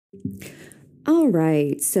All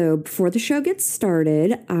right, so before the show gets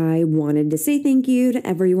started, I wanted to say thank you to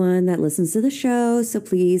everyone that listens to the show. So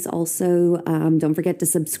please also don't forget to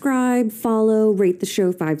subscribe, follow, rate the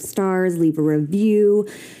show 5 stars, leave a review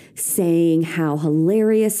saying how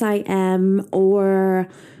hilarious I am or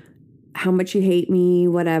how much you hate me,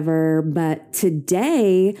 whatever. But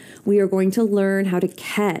today we are going to learn how to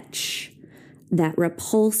catch that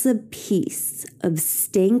repulsive piece of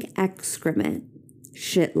stink excrement,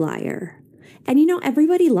 shit liar. And you know,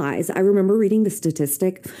 everybody lies. I remember reading the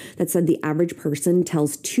statistic that said the average person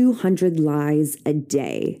tells 200 lies a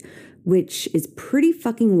day, which is pretty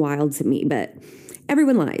fucking wild to me, but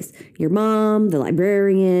everyone lies. Your mom, the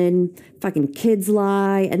librarian, fucking kids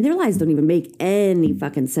lie, and their lies don't even make any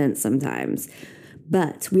fucking sense sometimes.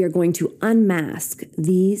 But we are going to unmask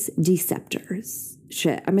these deceptors.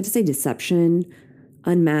 Shit, I meant to say deception.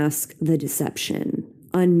 Unmask the deception.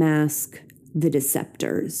 Unmask the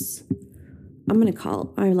deceptors. I'm going to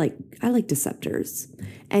call, I like deceptors.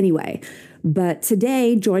 Anyway, but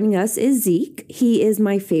today joining us is Zeke. He is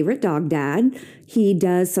my favorite dog dad. He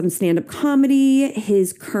does some stand-up comedy.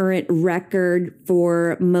 His current record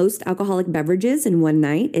for most alcoholic beverages in one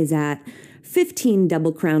night is at 15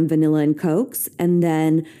 Double Crown Vanilla and Cokes, and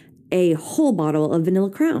then a whole bottle of Vanilla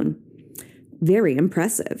Crown. Very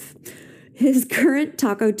impressive. His current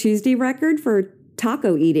Taco Tuesday record for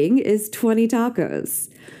taco eating is 20 tacos.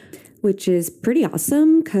 Which is pretty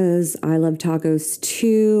awesome because I love tacos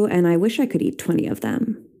too, and I wish I could eat 20 of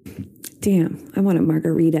them. Damn, I want a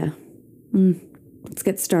margarita. Let's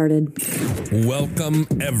get started. Welcome,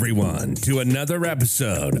 everyone, to another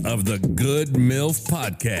episode of the Good MILF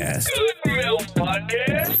Podcast. Good MILF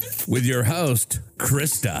Podcast. With your host,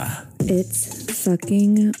 Krista. It's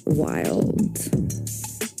fucking wild.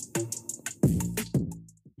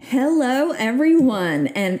 Hello, everyone,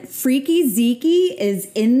 and Freaky Zeke is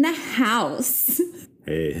in the house.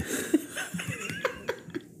 Hey.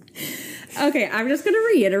 Okay, I'm just going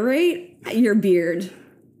to reiterate, your beard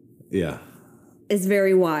Yeah. is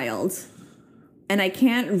very wild, and I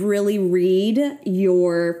can't really read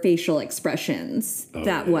your facial expressions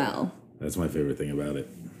that well. That's my favorite thing about it.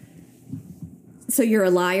 So you're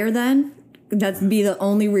a liar then? That'd be the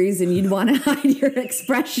only reason you'd want to hide your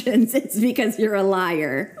expressions. It's because you're a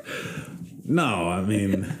liar. No, I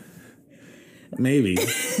mean, maybe.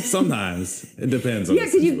 Sometimes. It depends on the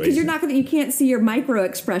situation. Because you can't see your micro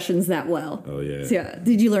expressions that well. Oh, yeah. So, yeah.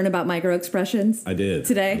 Did you learn about micro expressions? I did.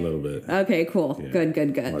 Today? A little bit. Okay, cool. Yeah.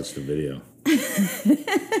 Good. Watched the video.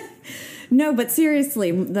 No, but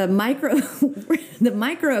seriously, the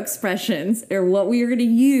micro expressions are what we are going to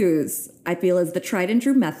use, I feel, as the tried and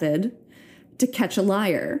true method to catch a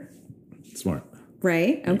liar. Smart.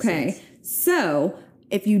 Right? Makes Okay. sense. So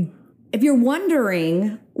if you're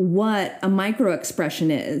wondering what a micro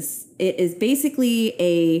expression is, it is basically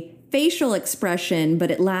a facial expression,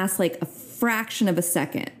 but it lasts like a fraction of a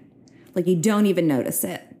second. Like you don't even notice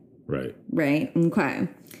it. Right. Right? Okay.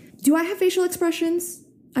 Do I have facial expressions?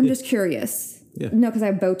 I'm just curious. Yeah. No, because I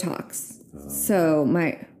have Botox. So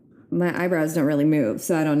my eyebrows don't really move,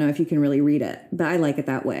 so I don't know if you can really read it. But I like it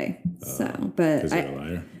that way. But Because you're a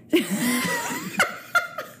liar.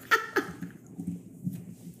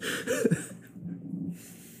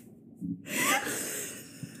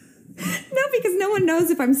 No, because no one knows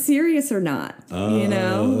if I'm serious or not. You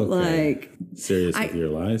know? Okay. Like Serious with your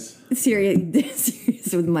lies?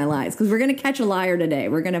 serious with my lies. Because we're going to catch a liar today.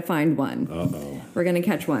 We're going to find one. Uh-oh. We're going to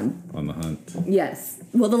catch one. On the hunt. Yes.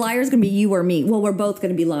 Well, the liar's going to be you or me. Well, we're both going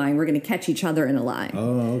to be lying. We're going to catch each other in a lie.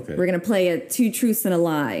 Oh, okay. We're going to play a 2 truths and a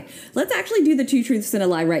lie. Let's actually do the 2 truths and a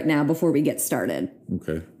lie right now before we get started.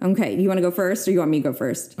 Okay. Okay. You want to go first or you want me to go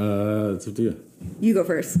first? It's up to you. You go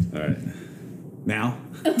first. All right. Now?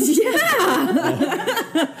 Yeah.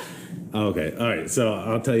 Okay. All right. So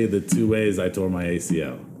I'll tell you the 2 ways I tore my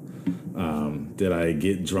ACL. Did I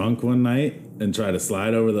get drunk one night and try to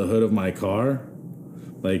slide over the hood of my car?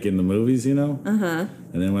 Like in the movies, you know? Uh-huh.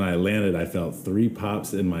 And then when I landed, I felt 3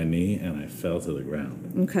 pops in my knee and I fell to the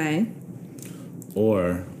ground. Okay.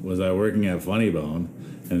 Or was I working at Funny Bone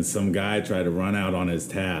and some guy tried to run out on his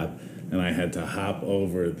tab and I had to hop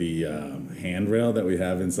over the handrail that we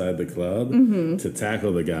have inside the club to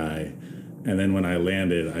tackle the guy. And then when I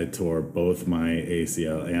landed, I tore both my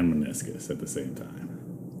ACL and meniscus at the same time.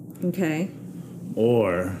 Okay.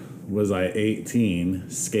 Or was I 18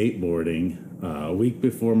 skateboarding a week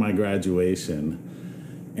before my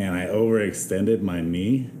graduation and I overextended my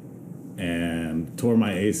knee and tore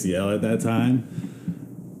my ACL at that time?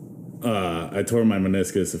 I tore my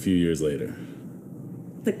meniscus a few years later.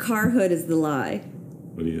 The car hood is the lie.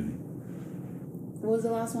 What do you think? What was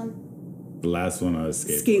the last one? The last one I was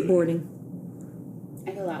Skateboarding.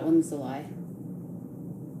 I feel that one's a lie.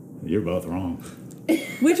 You're both wrong.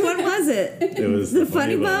 Which one was it? It was The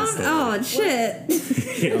funny bone? story. Oh, shit.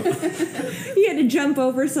 Yeah. He had to jump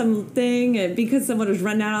over something because someone was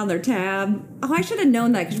running out on their tab. Oh, I should have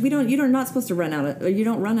known that because you're not supposed to run out. You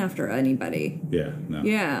don't run after anybody. Yeah, no.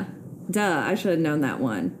 Yeah. Duh, I should have known that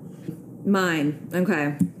one. Mine.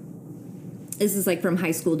 Okay. This is like from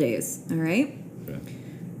high school days, all right? Okay.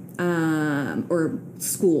 Or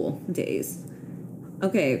school days.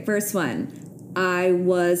 Okay, first one. I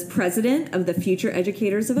was president of the Future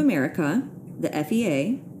Educators of America, the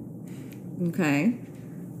FEA. Okay.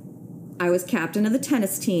 I was captain of the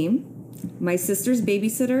tennis team. My sister's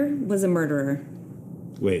babysitter was a murderer.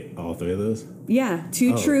 Wait, all three of those? Yeah,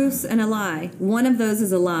 two Oh. truths and a lie. One of those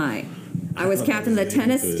is a lie. I was captain of the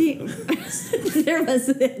tennis team. There was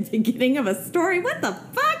the beginning of a story. What the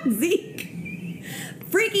fuck, Zeke?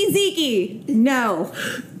 Freaky Zeke. No.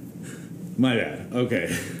 My bad.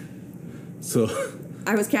 Okay. So,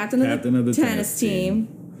 I was captain of the tennis team.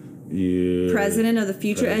 You President of the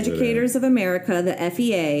Future Educators of America, the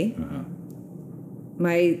FEA. Uh-huh.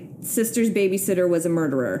 My sister's babysitter was a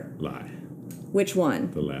murderer. Lie. Which one?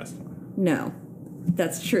 The last one. No.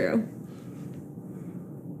 That's true.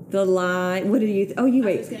 The lie. What did you... oh, you I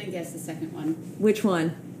wait. was going to guess the second one. Which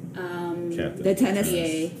one? Captain. The tennis...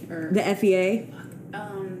 FEA or The FEA?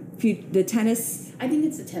 The tennis... I think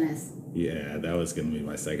it's the tennis. Yeah, that was going to be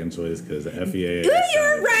my second choice because the FEA. Ooh,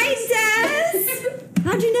 you're right, Des!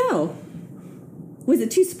 How'd you know? Was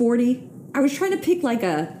it too sporty? I was trying to pick like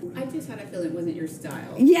a... I just had a feeling it wasn't your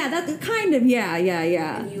style. Yeah, that kind of... Yeah.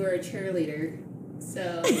 And you were a cheerleader.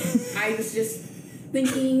 So I was just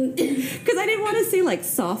thinking... Because I didn't want to say like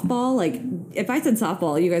softball. Like, if I said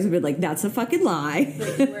softball, you guys would be like, that's a fucking lie.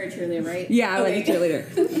 But you were a cheerleader, right? Yeah, I was a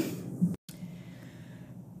cheerleader.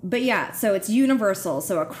 But yeah, so it's universal.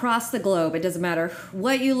 So across the globe, it doesn't matter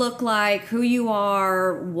what you look like, who you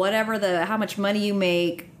are, how much money you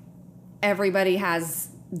make. Everybody has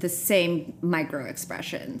the same micro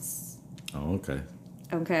expressions. Oh, okay.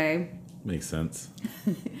 Okay. Makes sense.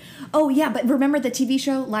 Oh yeah, but remember the TV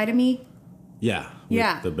show Lie to Me? Yeah.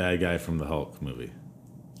 Yeah. The bad guy from the Hulk movie.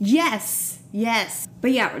 Yes.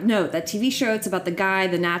 But yeah, no, that TV show, it's about the guy,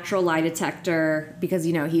 the natural lie detector, because,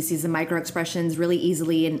 he sees the micro expressions really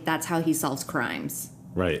easily, and that's how he solves crimes.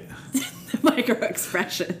 Right. The micro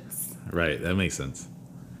expressions. Right. That makes sense.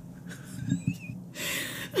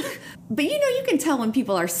 But you can tell when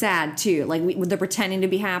people are sad too. Like they're pretending to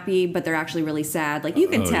be happy, but they're actually really sad. Like you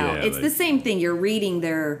can tell. Yeah, it's the same thing. You're reading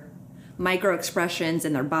their micro expressions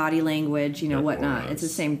and their body language, whatnot. auras. It's the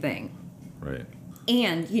same thing. Right.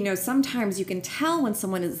 And, sometimes you can tell when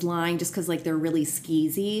someone is lying just because, like, they're really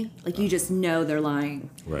skeezy. Like, you just know they're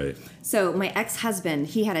lying. Right. So, my ex-husband,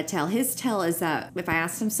 he had a tell. His tell is that if I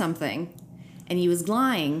asked him something and he was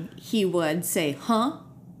lying, he would say, huh?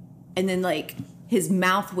 And then, like, his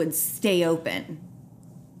mouth would stay open.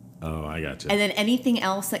 Oh, I got you. And then anything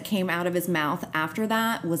else that came out of his mouth after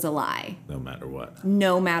that was a lie. No matter what.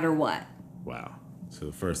 No matter what. Wow. So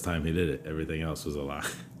the first time he did it, everything else was a lie.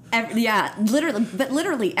 Yeah,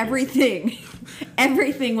 literally everything.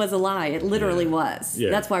 Everything was a lie. It literally was. Yeah.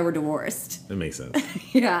 That's why we're divorced. That makes sense.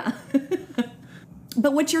 Yeah.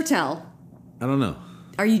 But what's your tell? I don't know.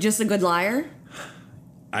 Are you just a good liar?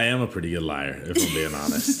 I am a pretty good liar, if I'm being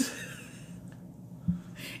honest.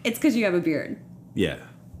 It's because you have a beard. Yeah,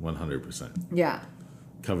 100%. Yeah.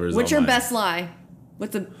 Covers What's all your my- best lie?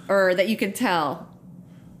 Or that you can tell?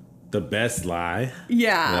 The best lie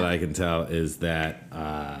Yeah. that I can tell is that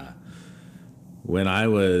when I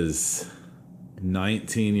was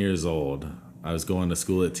 19 years old, I was going to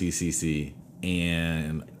school at TCC,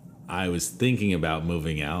 and I was thinking about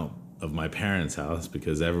moving out of my parents' house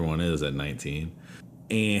because everyone is at 19,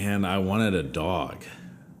 and I wanted a dog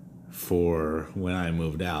for when I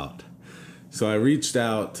moved out. So I reached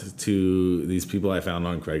out to these people I found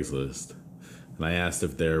on Craigslist, and I asked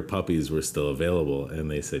if their puppies were still available, and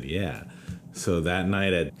they said yeah. So that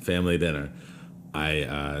night at family dinner,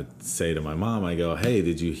 I say to my mom, I go, hey,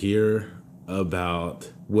 did you hear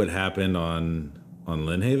about what happened on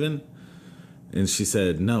Lynnhaven? And she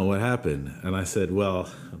said, no, what happened? And I said, well,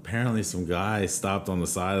 apparently some guy stopped on the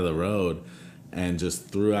side of the road and just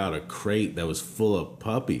threw out a crate that was full of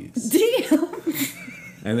puppies. Damn.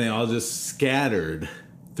 And they all just scattered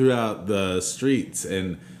throughout the streets.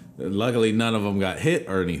 And luckily none of them got hit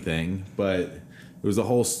or anything, but it was a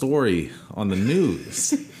whole story on the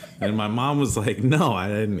news. And my mom was like, no, I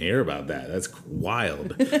didn't hear about that. That's wild.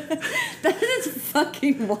 That is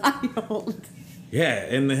fucking wild. Yeah,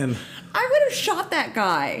 and then... I would have shot that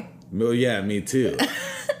guy. Well, yeah, me too.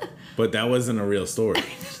 But that wasn't a real story.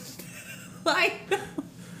 I know.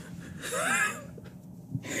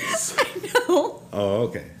 I know. Oh,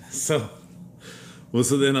 okay. So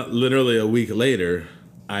then literally a week later,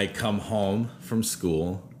 I come home from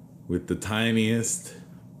school with the tiniest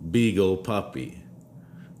beagle puppy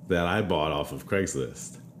that I bought off of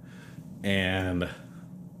Craigslist. And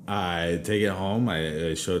I take it home,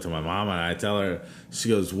 I show it to my mom, and I tell her, she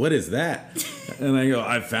goes, "What is that?" And I go,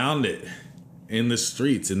 "I found it in the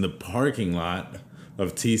streets, in the parking lot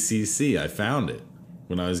of TCC. I found it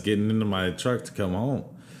when I was getting into my truck to come home."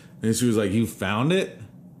 And she was like, "You found it?"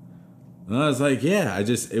 And I was like, "Yeah,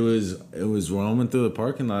 it was roaming through the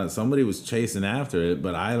parking lot. Somebody was chasing after it,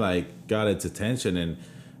 but I like got its attention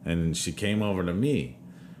and she came over to me."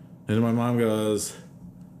 And my mom goes,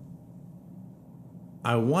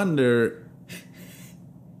 "I wonder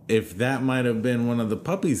if that might have been one of the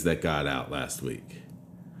puppies that got out last week."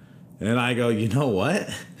 And I go, "You know what?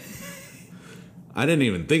 I didn't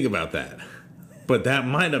even think about that. But that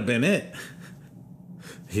might have been it.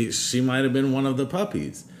 She might have been one of the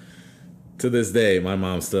puppies." To this day, my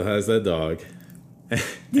mom still has that dog.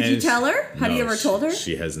 Did you tell her? Have you ever told her?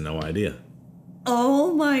 She has no idea.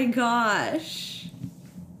 Oh my gosh.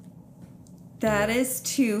 That is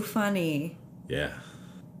too funny. Yeah.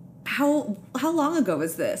 How long ago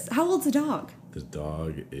was this? How old's the dog? The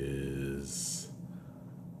dog is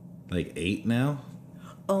like 8 now.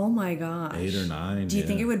 Oh my gosh. 8 or 9. Do you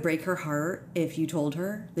think it would break her heart if you told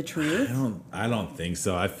her the truth? I don't think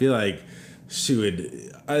so. I feel like she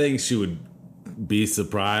would be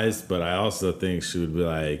surprised, but I also think she would be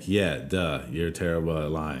like, "Yeah, duh, you're terrible at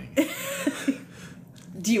lying."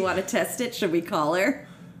 Do you want to test it? Should we call her?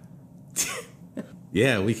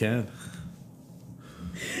 Yeah, we can.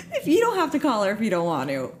 If you don't have to call her if you don't want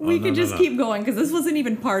to. We could just keep going because this wasn't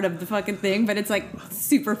even part of the fucking thing, but it's like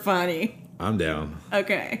super funny. I'm down.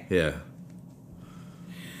 Okay. Yeah.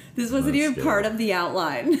 This wasn't even part of the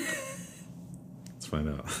outline. Let's find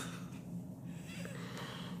out.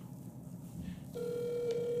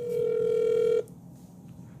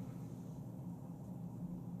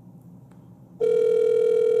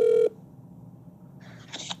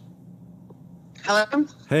 Hello?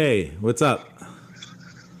 Hey, what's up?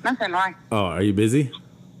 Nothing, why? Oh, are you busy?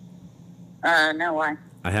 No, why?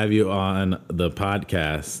 I have you on the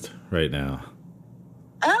podcast right now.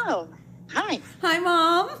 Oh, hi. Hi,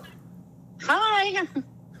 Mom. Hi.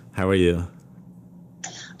 How are you?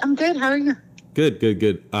 I'm good, how are you? Good.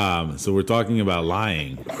 So we're talking about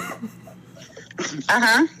lying.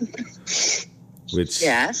 Uh-huh. Which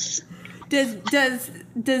Yes.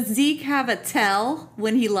 Does Zeke have a tell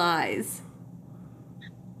when he lies?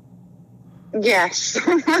 Yes.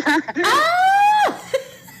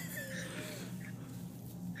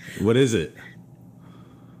 What is it?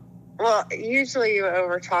 Well, usually you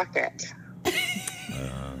overtalk it.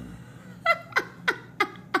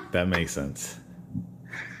 That makes sense.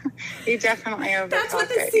 You definitely overtalk it. That's what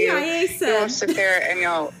the CIA said. You'll sit there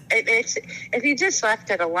and it's if you just left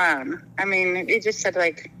it alone. I mean, you just said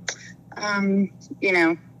like,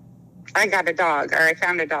 I got a dog or I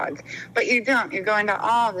found a dog. But you don't. You go into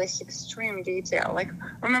all this extreme detail. Like,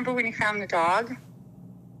 remember when you found the dog?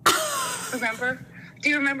 Remember? Do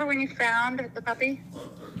you remember when you found the puppy?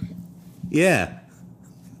 Yeah.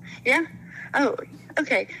 Yeah? Oh,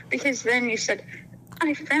 okay. Because then you said,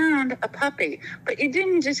 "I found a puppy." But you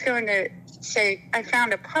didn't just go into say, "I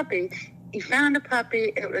found a puppy." You found a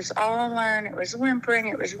puppy. It was all alone. It was whimpering.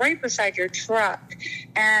 It was right beside your truck.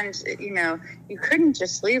 And, you couldn't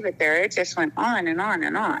just leave it there. It just went on and on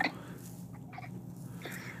and on.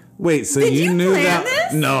 Wait, so Did you you knew plan that?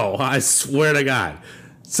 this? No, I swear to God.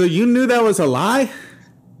 So you knew that was a lie?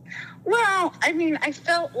 Well, I mean, I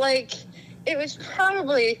felt like it was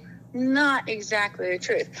probably not exactly the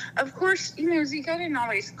truth. Of course, Zeke, I didn't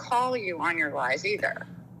always call you on your lies either,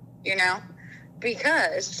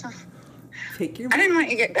 because I didn't want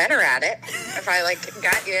you to get better at it. If I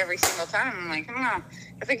got you every single time, I'm like, oh,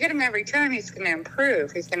 if I get him every time, he's going to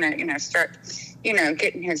improve. He's going to, start,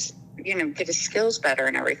 getting his, get his skills better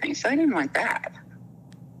and everything. So I didn't want that.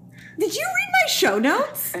 Did you read my show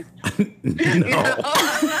notes? No.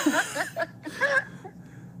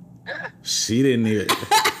 She didn't even.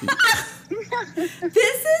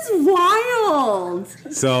 This is wild.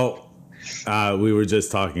 So we were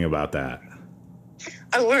just talking about that.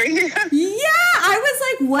 Oh, were you? Yeah, I was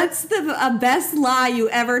like, what's the best lie you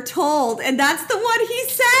ever told? And that's the one he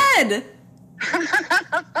said.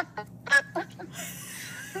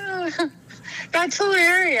 That's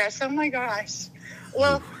hilarious. Oh, my gosh.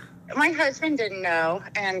 Well, my husband didn't know.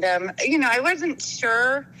 And, I wasn't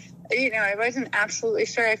sure. I wasn't absolutely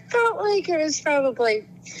sure. I felt like it was probably,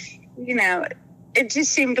 it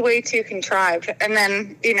just seemed way too contrived. And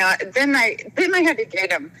then, then I had to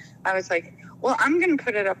get him. I was like, well, I'm going to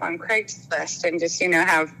put it up on Craigslist and just,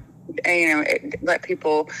 have, let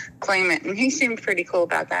people claim it. And he seemed pretty cool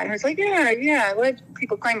about that. And he was like, yeah, let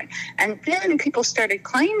people claim it. And then people started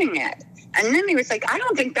claiming it. And then he was like, I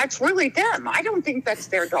don't think that's really them. I don't think that's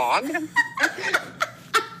their dog.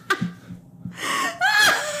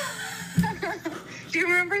 Do you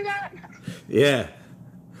remember that? Yeah.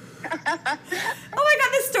 Oh my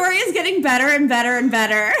God, this story is getting better and better and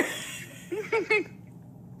better.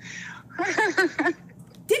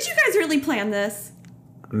 Did you guys really plan this?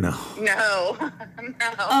 No. No.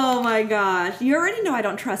 Oh my gosh. You already know I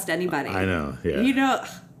don't trust anybody. I know, yeah. You know.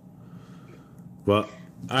 Well,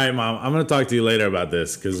 all right, Mom. I'm going to talk to you later about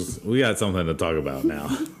this because we got something to talk about now.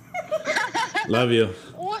 Love you.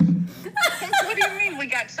 What do you mean we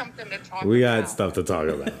got something to talk about? We got stuff to talk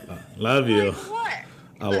about. Love you. Like what?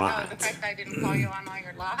 A lot. The fact I didn't call you on all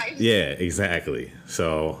your lies? Yeah, exactly.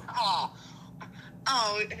 So.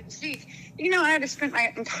 Oh, Zeke, I had to spend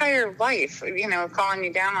my entire life, calling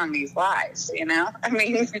you down on these lies, I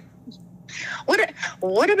mean,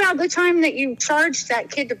 what about the time that you charged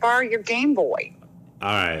that kid to borrow your Game Boy? All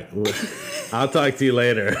right. I'll talk to you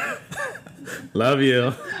later. Love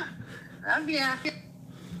you. Love ya.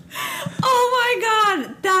 Oh my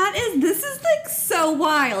God. This is like so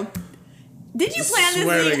wild. Did you plan this?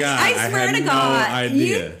 Swear to God, I swear to God. No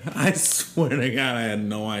idea. I swear to God, I had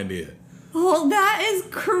no idea. Oh, that is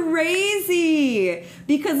crazy.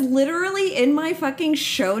 Because literally in my fucking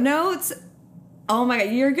show notes, oh my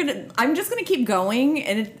God, I'm just going to keep going.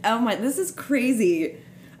 And this is crazy.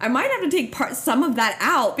 I might have to take some of that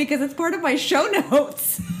out because it's part of my show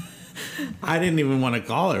notes. I didn't even want to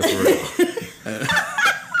call her for real.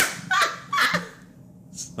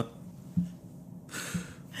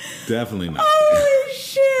 Definitely not. Holy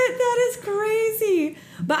shit, that is crazy.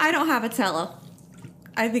 But I don't have a tele.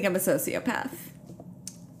 I think I'm a sociopath.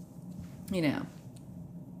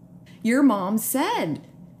 Your mom said,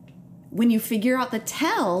 when you figure out the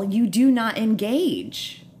tell, you do not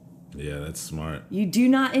engage. Yeah, that's smart. You do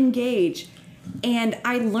not engage. And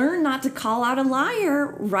I learned not to call out a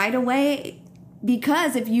liar right away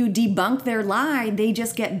because if you debunk their lie, they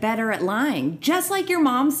just get better at lying. Just like your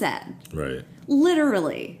mom said. Right.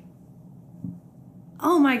 Literally.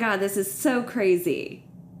 Oh my God, this is so crazy.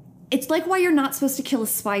 It's like why you're not supposed to kill a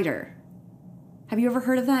spider. Have you ever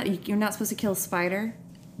heard of that? You're not supposed to kill a spider?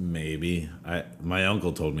 Maybe. My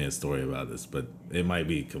uncle told me a story about this, but it might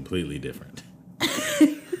be completely different.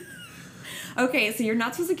 Okay, so you're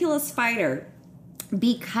not supposed to kill a spider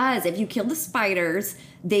because if you kill the spiders,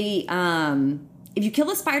 you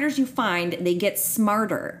find they get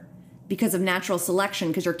smarter because of natural selection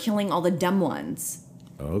because you're killing all the dumb ones.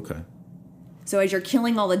 Oh, okay. So as you're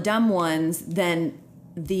killing all the dumb ones, then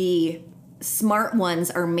the smart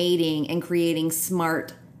ones are mating and creating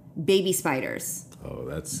smart baby spiders. Oh,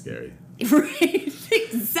 that's scary. Right,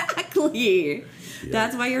 exactly. Yeah.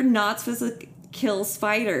 That's why you're not supposed to kill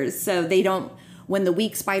spiders. So they don't, when the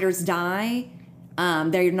weak spiders die,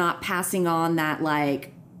 they're not passing on that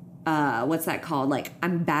what's that called? Like,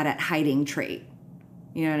 I'm bad at hiding trait.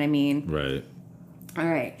 You know what I mean? Right. All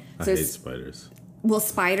right. I hate spiders. Well,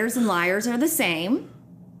 spiders and liars are the same.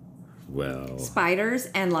 Well. Spiders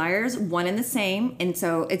and liars, one and the same. And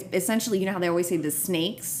so it's essentially, you know how they always say the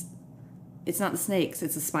snakes? It's not the snakes,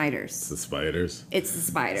 it's the spiders. It's the spiders? It's the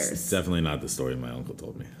spiders. It's definitely not the story my uncle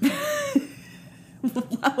told me.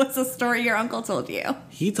 What was the story your uncle told you?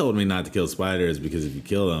 He told me not to kill spiders because if you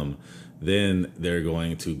kill them, then they're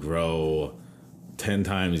going to grow 10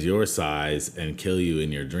 times your size and kill you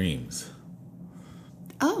in your dreams.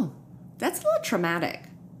 Oh, that's a little traumatic.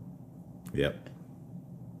 Yep.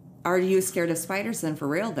 Are you scared of spiders then, for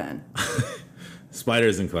real then?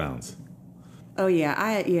 Spiders and clowns. Oh, yeah.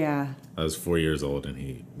 I was 4 years old and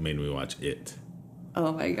he made me watch It.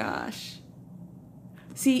 Oh, my gosh.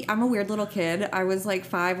 See, I'm a weird little kid. I was like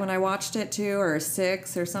 5 when I watched it too, or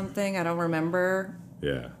 6 or something. I don't remember.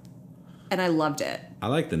 Yeah. And I loved it. I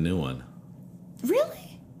like the new one.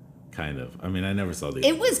 Really? Kind of. I mean, I never saw the.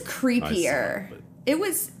 It was creepier. It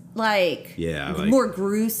was like more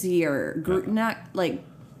gruesier. Not like,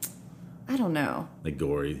 I don't know. Like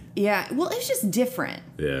gory. Yeah. Well, it's just different.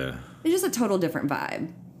 Yeah. It's just a total different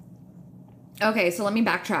vibe. Okay, so let me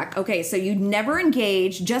backtrack. Okay, so you never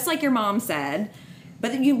engage, just like your mom said.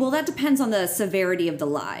 But that depends on the severity of the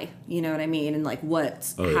lie. You know what I mean? And like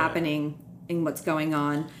what's happening and what's going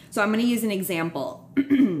on. So I'm going to use an example.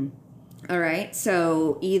 All right.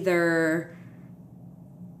 So either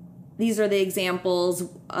these are the examples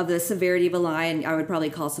of the severity of a lie, and I would probably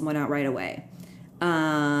call someone out right away.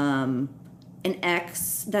 an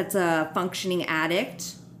ex that's a functioning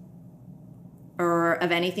addict, or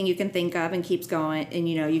of anything you can think of and keeps going, and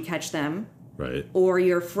you catch them. Right. Or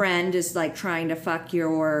your friend is like trying to fuck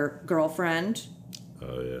your girlfriend.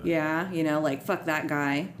 Oh, yeah. Yeah, like fuck that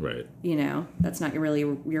guy. Right. That's not really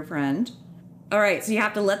your friend. All right, so you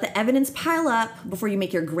have to let the evidence pile up before you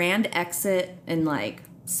make your grand exit and like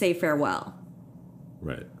say farewell.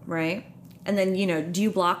 Right. Right? And then, do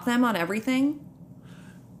you block them on everything?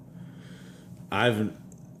 I've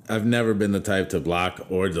never been the type to block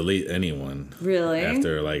or delete anyone. Really?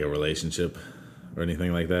 After like a relationship or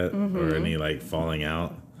anything like that, or any like falling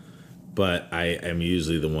out. But I am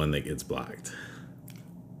usually the one that gets blocked.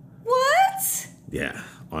 What? Yeah,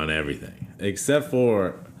 on everything. Except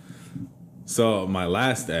for, so my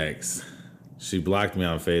last ex, she blocked me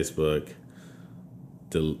on Facebook,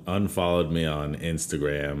 unfollowed me on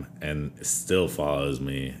Instagram, and still follows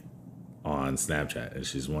me on Snapchat. And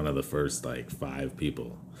she's one of the first like 5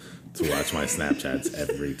 people to watch my Snapchats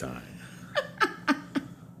every time.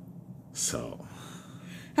 So.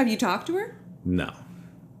 Have you talked to her? No.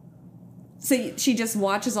 So she just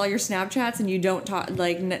watches all your Snapchats and you don't talk,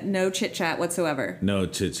 like no chit chat whatsoever? No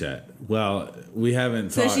chit chat. Well, we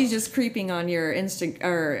haven't So talked. she's just creeping on your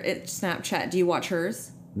Snapchat. Do you watch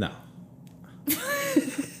hers? No.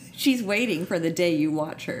 She's waiting for the day you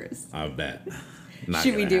watch hers. I bet.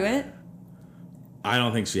 Should we do it? I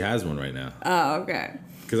don't think she has one right now. Oh, okay.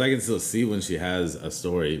 Because I can still see when she has a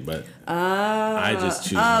story, but I just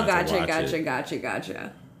choose not to watch it.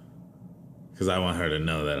 Gotcha. Because I want her to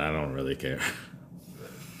know that I don't really care.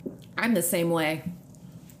 I'm the same way.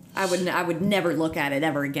 I would never look at it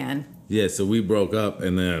ever again. Yeah, so we broke up,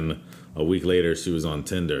 and then a week later she was on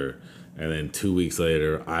Tinder, and then 2 weeks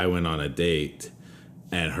later I went on a date,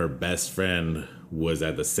 and her best friend was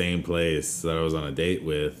at the same place that I was on a date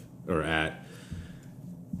with, or at.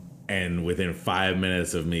 And within 5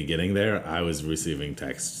 minutes of me getting there, I was receiving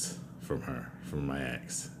texts from her, from my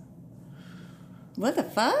ex. What the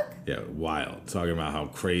fuck? Yeah, wild. Talking about how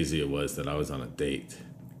crazy it was that I was on a date.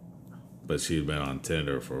 But she'd been on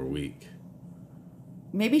Tinder for a week.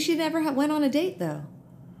 Maybe she never went on a date, though.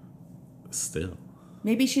 Still.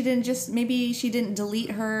 Maybe she didn't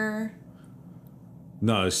delete her.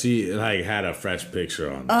 No, she like had a fresh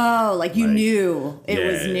picture on. Oh, like you knew it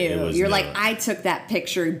was new. It was You're new. like, I took that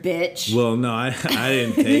picture, bitch. Well, no, I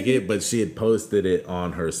didn't take it, but she had posted it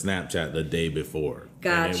on her Snapchat the day before.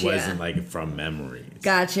 Gotcha. And it wasn't like from memories.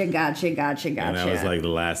 Gotcha. And that was like the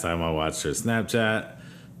last time I watched her Snapchat.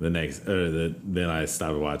 Then I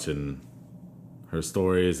stopped watching her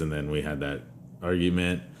stories, and then we had that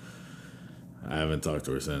argument. I haven't talked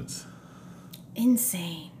to her since.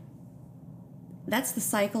 Insane. That's the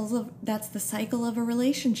cycle of a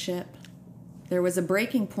relationship. There was a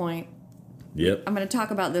breaking point. Yep. I'm going to talk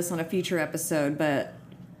about this on a future episode, but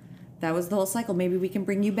that was the whole cycle. Maybe we can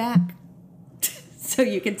bring you back so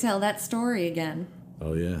you can tell that story again.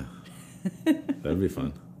 Oh, yeah. That'd be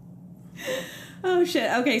fun. Oh,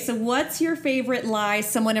 shit. Okay, so what's your favorite lie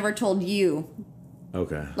someone ever told you?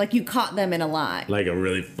 Okay. Like you caught them in a lie. Like a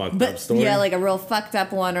really fucked up story? Yeah, like a real fucked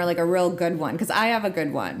up one or like a real good one. Because I have a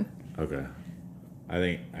good one. Okay. I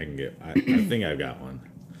think I can get... I think I've got one.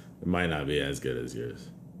 It might not be as good as yours.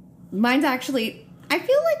 Mine's actually... I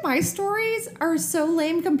feel like my stories are so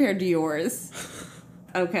lame compared to yours.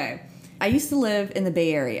 Okay. I used to live in the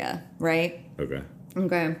Bay Area, right? Okay.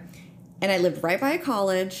 Okay. And I lived right by a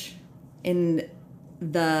college. And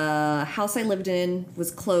the house I lived in was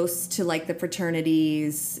close to like the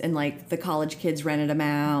fraternities, and like the college kids rented them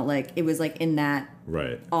out. Like it was like in that...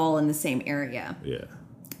 Right. All in the same area. Yeah.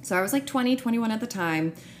 So I was like 20, 21 at the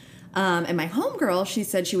time. And my homegirl, she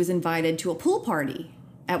said she was invited to a pool party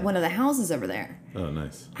at one of the houses over there. Oh,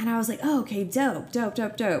 nice. And I was like, oh, okay, dope.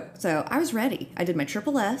 So I was ready. I did my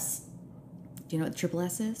triple S. Do you know what the triple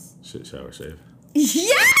S is? Shit, shower, shave.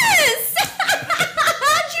 Yes!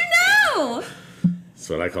 How'd you know? That's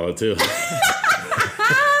what I call it too.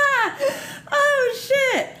 Oh,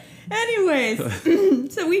 shit.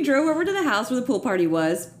 Anyways, so we drove over to the house where the pool party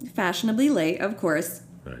was. Fashionably late, of course.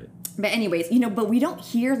 Right. But anyways, but we don't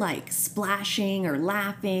hear like splashing or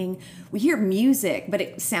laughing. We hear music, but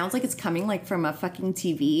it sounds like it's coming like from a fucking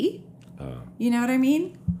TV. You know what I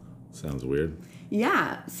mean? Sounds weird.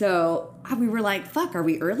 Yeah. So we were like, fuck, are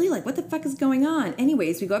we early? Like, what the fuck is going on?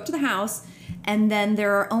 Anyways, we go up to the house, and then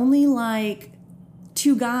there are only like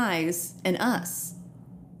 2 guys and us.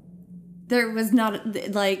 There was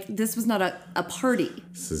not, like, this was not a party.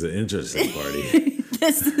 This is an interesting party.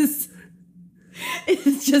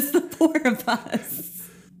 It's just the 4 of us.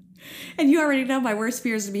 And you already know my worst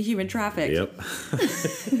fear is to be human trafficked. Yep.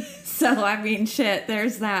 So, I mean, shit,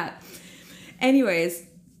 there's that. Anyways,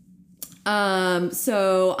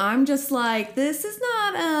 so I'm just like, this is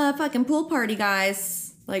not a fucking pool party,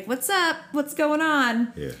 guys. Like, what's up? What's going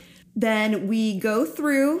on? Yeah. Then we go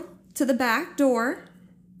through to the back door,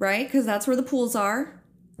 right? Because that's where the pools are.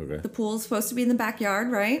 Okay. The pool's supposed to be in the backyard,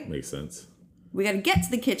 right? Makes sense. We got to get to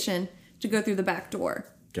the kitchen to go through the back door.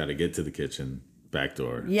 Got to get to the kitchen, back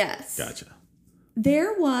door. Yes. Gotcha.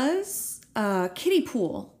 There was a kiddie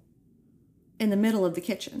pool in the middle of the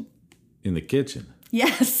kitchen. In the kitchen.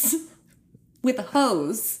 Yes. With a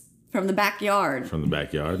hose from the backyard. From the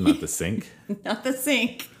backyard, not the sink. Not the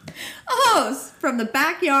sink. A hose from the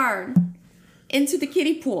backyard into the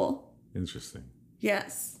kiddie pool. Interesting.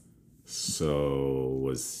 Yes. So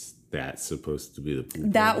was that supposed to be the pool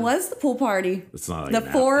party? That was the pool party. It's not like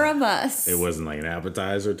the four of us. It wasn't like an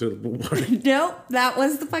appetizer to the pool party. Nope, that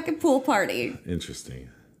was the fucking pool party. Interesting.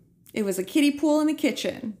 It was a kiddie pool in the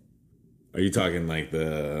kitchen. Are you talking like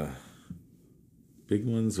the big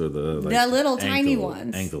ones or the The little tiny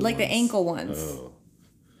ones. Like the ankle ones. Oh.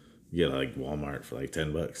 You get like Walmart for like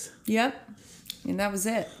 $10. Yep. And that was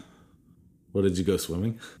it. What, did you go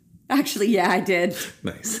swimming? Actually, yeah, I did.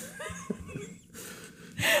 Nice.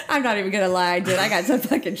 I'm not even gonna lie, I did. I got so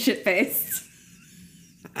fucking shit faced.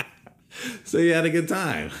 So you had a good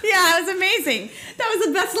time. Yeah, it was amazing. That was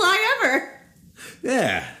the best lie ever.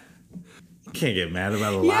 Yeah. You can't get mad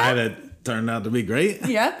about a lie that turned out to be great.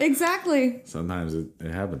 Yep, exactly. Sometimes it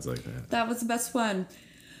happens like that. That was the best one.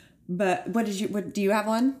 But what do you have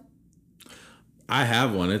one? I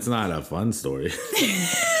have one. It's not a fun story.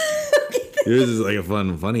 Yours is like a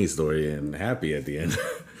fun, funny story and happy at the end.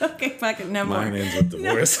 Okay, fucking no more. Mine ends with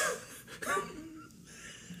divorce.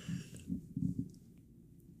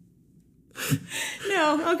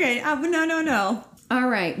 No, okay. No. All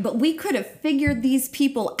right, but we could have figured these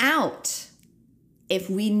people out if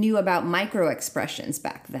we knew about micro expressions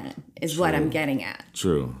back then, is what I'm getting at.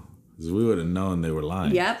 True. Because we would have known they were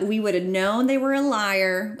lying. Yep, we would have known they were a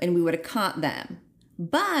liar and we would have caught them.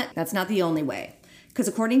 But that's not the only way. Because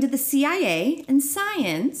according to the CIA and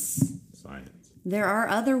science, there are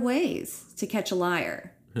other ways to catch a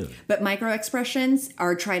liar. But micro expressions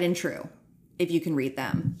are tried and true, if you can read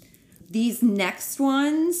them. These next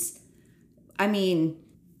ones, I mean,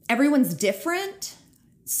 everyone's different.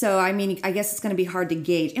 So, I mean, I guess it's going to be hard to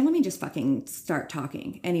gauge. And let me just fucking start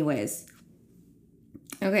talking. Anyways.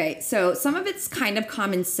 Okay, so some of it's kind of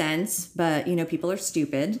common sense, but, you know, people are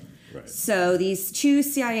stupid. Right. So these two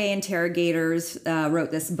CIA interrogators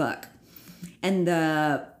wrote this book. And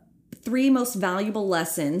the 3 most valuable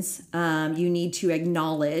lessons you need to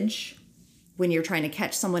acknowledge when you're trying to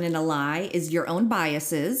catch someone in a lie is your own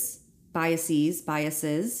biases.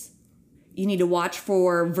 You need to watch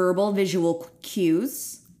for verbal, visual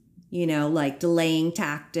cues, you know, like delaying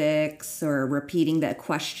tactics or repeating the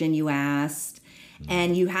question you asked.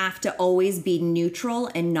 And you have to always be neutral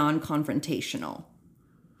and non-confrontational.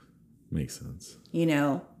 Makes sense. You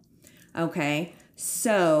know? Okay.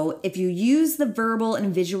 So if you use the verbal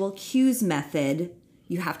and visual cues method,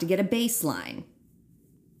 you have to get a baseline.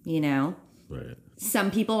 You know? Right.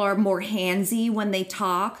 Some people are more handsy when they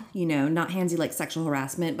talk, you know, not handsy like sexual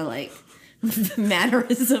harassment, but like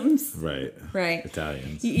mannerisms. Right. Right.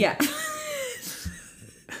 Italians. Yeah.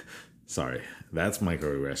 Sorry. That's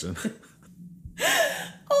microaggression.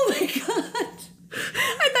 Oh my God.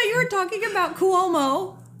 I thought you were talking about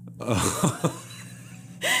Cuomo. Oh.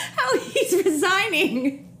 How he's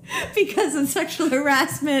resigning because of sexual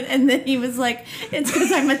harassment, and then he was like, it's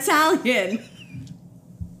because I'm Italian.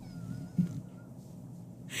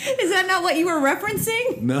 Is that not what you were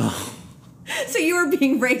referencing? No. So you were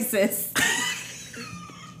being racist.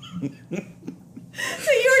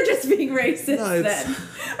 So you were just being racist then.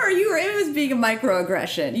 Or it was being a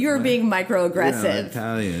microaggression. You were being microaggressive. Yeah,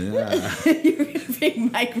 Italian, yeah. You were being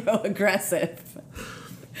microaggressive.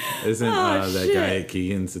 Isn't that shit. guy at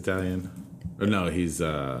Keegan's Italian? Or no, he's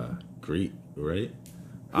Greek, right?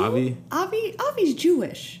 Avi? Avi's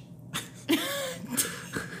Jewish.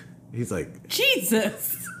 He's like...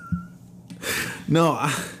 Jesus. No.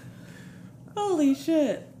 Holy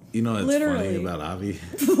shit. You know what's Literally. funny about Avi?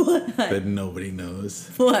 What? That nobody knows?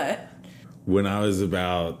 What? When I was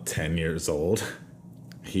about 10 years old,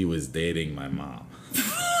 he was dating my mom.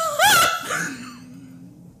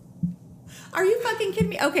 Are you fucking kidding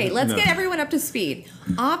me? Okay, let's get everyone up to speed.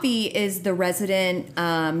 Avi is the resident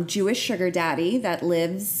Jewish sugar daddy that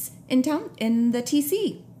lives in town in the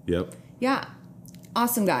TC. Yep. Yeah,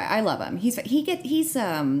 awesome guy. I love him. He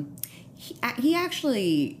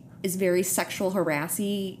actually is very sexual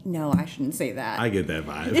harassy. No, I shouldn't say that. I get that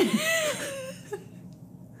vibe.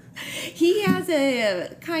 He has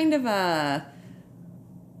a kind of a...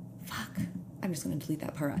 Fuck. I'm just going to delete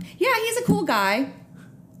that part out. Yeah, he's a cool guy.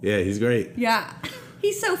 Yeah, he's great. Yeah.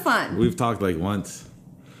 He's so fun. We've talked like once.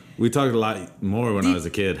 We talked a lot more when I was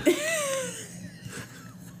a kid.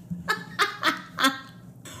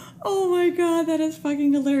 Oh my god, that is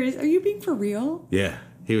fucking hilarious. Are you being for real? Yeah,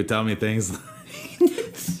 he would tell me things.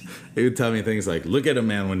 He would tell me things like, "Look at a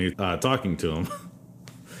man when you're talking to him,"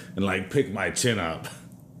 and like pick my chin up.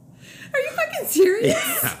 Are you fucking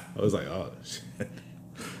serious? Yeah, I was like, "Oh shit."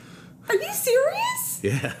 Are you serious?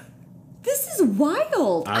 Yeah. This is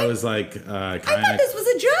wild. I was like, I thought this was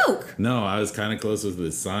a joke. No, I was kind of close with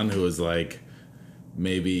his son, who was like,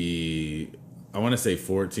 maybe I want to say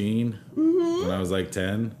 14 when I was like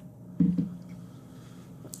 10.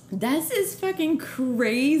 This is fucking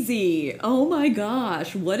crazy. Oh my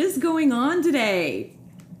gosh. What is going on today?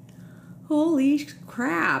 Holy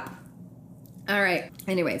crap. All right.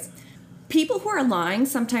 Anyways, people who are lying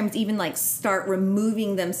sometimes even like start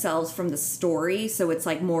removing themselves from the story. So it's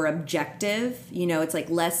like more objective. You know, it's like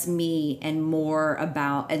less me and more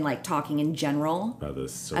about, and like talking in general. About the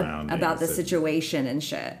surroundings. About the situation and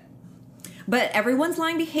shit. But everyone's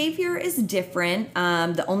lying behavior is different.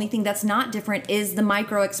 The only thing that's not different is the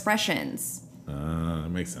micro expressions. That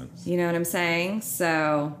makes sense. You know what I'm saying?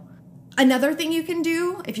 So another thing you can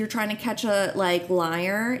do if you're trying to catch a like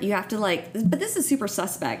liar, you have to like, but this is super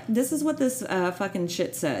suspect. This is what this fucking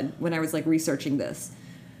shit said when I was like researching this.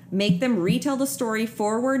 Make them retell the story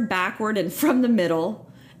forward, backward, and from the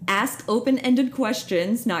middle. Ask open-ended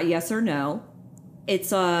questions, not yes or no.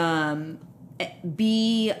 It's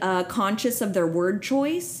be conscious of their word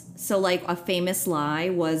choice. So like a famous lie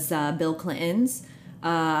was Bill Clinton's.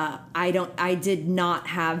 I did not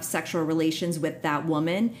have sexual relations with that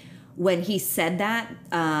woman. When he said that,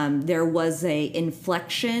 there was a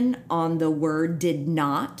inflection on the word did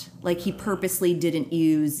not. Like he purposely didn't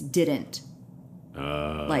use didn't.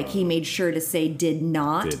 Like he made sure to say did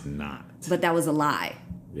not. Did not. But that was a lie.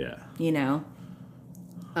 Yeah. You know?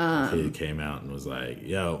 He came out and was like,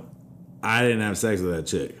 yo, I didn't have sex with that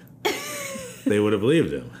chick. They would have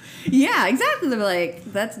believed him. Yeah, exactly. They're like,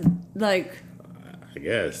 that's like... I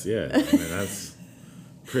guess, yeah. I mean, that's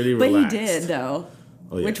pretty relaxed. But he did, though,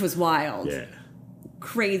 which was wild. Yeah.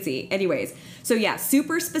 Crazy. Anyways, so yeah,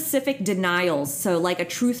 super specific denials. So like a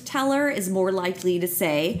truth teller is more likely to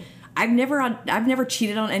say, I've never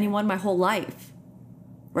cheated on anyone my whole life.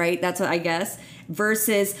 Right? That's what I guess.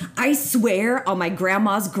 Versus, I swear on my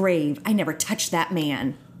grandma's grave, I never touched that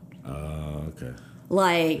man. Okay.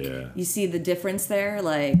 Like, Yeah. You see the difference there?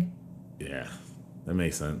 Like, Yeah, that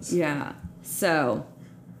makes sense. yeah. So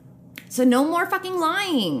no more fucking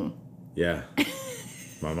lying. Yeah.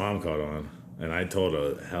 My mom caught on, and I told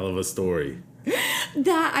a hell of a story.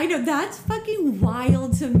 That I know that's fucking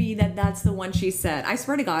wild to me that that's the one she said. I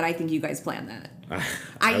swear to God, I think you guys planned that.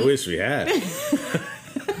 I wish we had.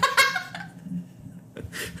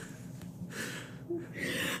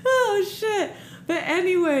 Oh shit. But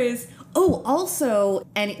anyways, also,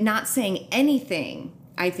 and not saying anything,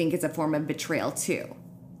 I think is a form of betrayal too.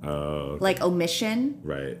 Oh. Like omission.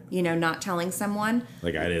 Right. You know, not telling someone.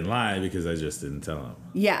 Like I didn't lie because I just didn't tell him.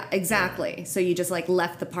 Yeah, exactly. Yeah. So you just like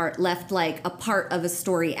left like a part of a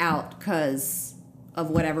story out because of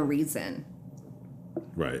whatever reason.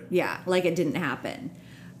 Right. Yeah, like it didn't happen.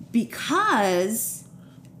 Because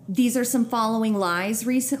these are some following lies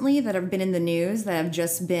recently that have been in the news that have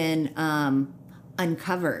just been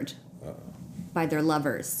uncovered by their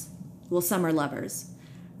lovers. Well, some are lovers.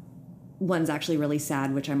 One's actually really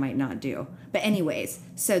sad, which I might not do. But anyways,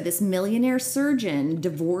 so this millionaire surgeon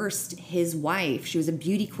divorced his wife. She was a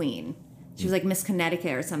beauty queen. She was like Miss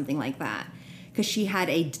Connecticut or something like that. Because she had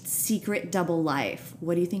a secret double life.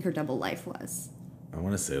 What do you think her double life was? I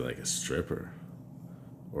want to say like a stripper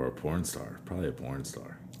or a porn star. Probably a porn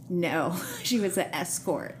star. No, she was an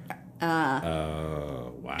escort.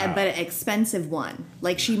 Wow. But an expensive one.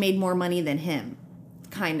 Like she made more money than him.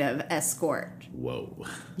 Kind of escort. Whoa.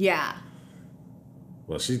 Yeah.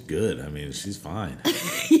 Well, she's good. I mean, she's fine.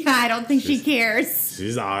 Yeah, I don't think she cares.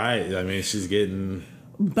 She's all right. I mean, she's getting...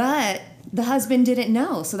 But the husband didn't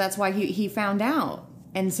know, so that's why he found out.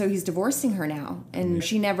 And so he's divorcing her now. And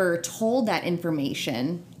she never told that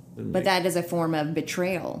information. But that is a form of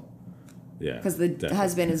betrayal. Yeah. Because the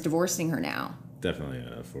husband is divorcing her now. Definitely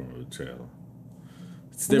a form of betrayal.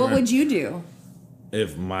 It's different. What would you do?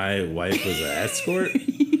 If my wife was an escort?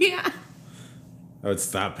 Yeah. I would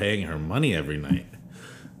stop paying her money every night.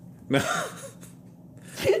 No.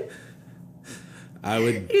 I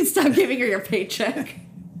would... You'd stop giving her your paycheck.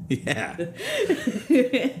 Yeah. Like,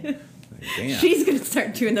 damn. She's going to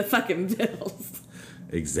start doing the fucking bills.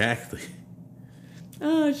 exactly.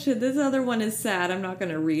 Oh shit, this other one is sad. I'm not going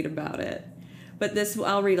to read about it. But this,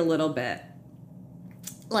 I'll read a little bit.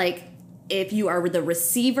 Like, if you are the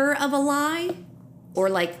receiver of a lie, or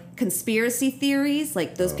like conspiracy theories,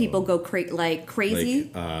 like those people go crazy. Like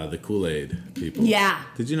the Kool-Aid people. Yeah.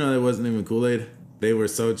 Did you know that wasn't even Kool-Aid? They were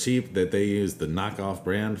so cheap that they used the knockoff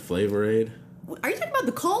brand Flavor Aid. Are you talking about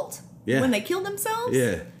the cult? Yeah. When they killed themselves?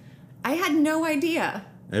 Yeah. I had no idea.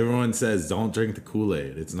 Everyone says don't drink the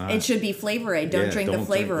Kool-Aid. It's not. It should be Flavor Aid. Don't drink the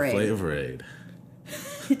Flavor Aid. Flavor Aid.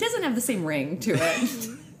 It doesn't have the same ring to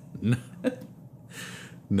it.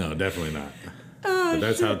 No, definitely not. Oh, But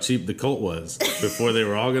that's how cheap the cult was before they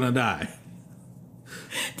were all gonna die.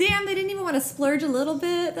 Damn, they didn't even want to splurge a little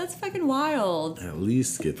bit. That's fucking wild. At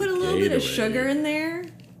least get Put the a little bit of Gatorade. sugar in there.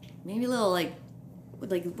 Maybe a little like what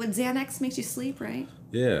Xanax makes you sleep, right?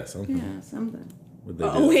 Yeah, something. Yeah, something. What'd they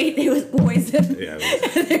Oh do? wait, it was poison. Yeah,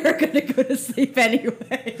 it was- They were gonna go to sleep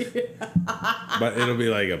anyway. but it'll be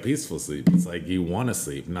like a peaceful sleep. It's like you want to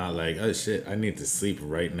sleep, not like, oh shit, I need to sleep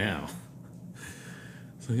right now.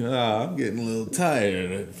 It's like, oh, I'm getting a little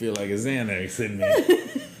tired. I feel like a Xanax in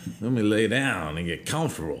me. Let me lay down and get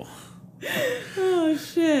comfortable. Oh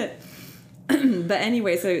shit. But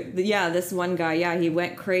anyway, so yeah, this one guy, yeah, he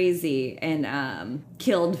went crazy and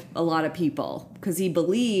killed a lot of people because he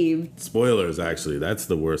believed. Spoilers, actually, that's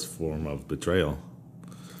the worst form of betrayal.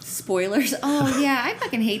 Spoilers. Oh yeah, I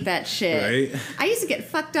fucking hate that shit. Right? I used to get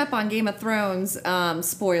fucked up on Game of Thrones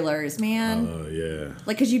spoilers, man. Oh yeah.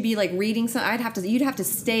 Like, cause you'd be like reading some. You'd have to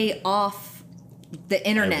stay off the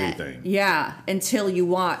internet. Everything. Yeah, until you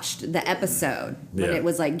watched the episode when Yeah. it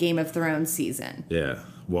was like Game of Thrones season. Yeah.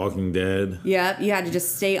 Walking Dead. Yep, you had to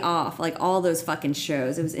just stay off like all those fucking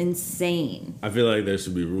shows. It was insane. I feel like there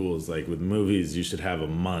should be rules. Like with movies, you should have a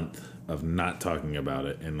month of not talking about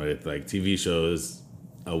it, and with like TV shows,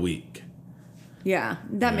 a week. Yeah,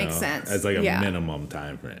 that you makes know, sense. As like a Yeah. minimum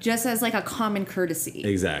time frame. Just as like a common courtesy.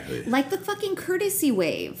 Exactly. Like the fucking courtesy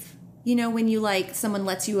wave. You know, when you like someone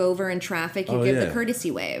lets you over in traffic, you Oh, give yeah. the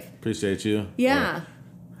courtesy wave. Appreciate you. Yeah. Or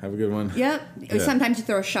have a good one. Yep. Yeah. Sometimes you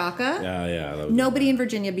throw a shaka. Yeah. That was Nobody in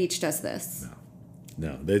Virginia Beach does this.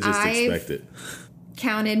 No, they just I've- expect it.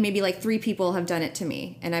 Counted, maybe like 3 people have done it to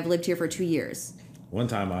me, and I've lived here for 2 years. One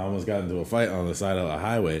time I almost got into a fight on the side of a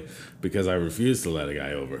highway because I refused to let a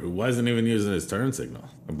guy over who wasn't even using his turn signal.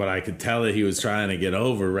 But I could tell that he was trying to get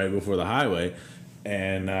over right before the highway,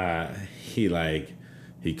 and he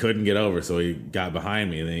couldn't get over, so he got behind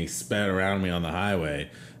me, and then he sped around me on the highway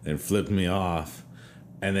and flipped me off,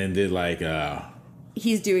 and then did like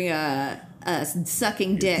He's doing a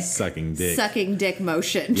sucking dick. sucking dick. Sucking dick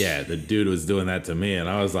motion. Yeah, the dude was doing that to me, and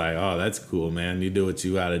I was like, oh, that's cool, man. You do what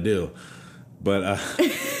you gotta do. But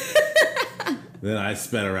then I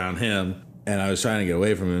sped around him, and I was trying to get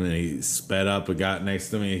away from him, and he sped up and got next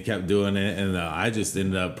to me. He kept doing it, and I just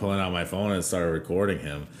ended up pulling out my phone and started recording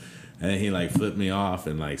him. And he like flipped me off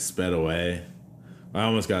and like sped away. I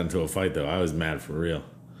almost got into a fight though. I was mad for real.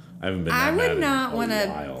 I haven't been. That I mad would in not a want to.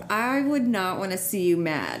 while. I would not want to see you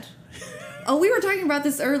mad. Oh, we were talking about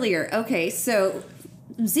this earlier. Okay, so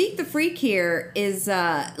Zeke the Freak here is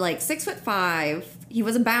like 6'5". He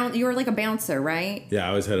was you were like a bouncer, right? Yeah,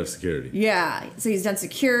 I was head of security. Yeah. So he's done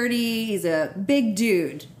security. He's a big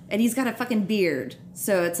dude, and he's got a fucking beard.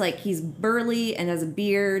 So it's like he's burly and has a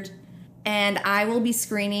beard. And I will be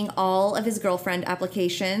screening all of his girlfriend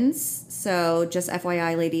applications. So just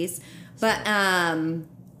FYI, ladies. But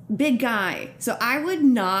big guy. So I would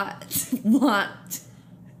not want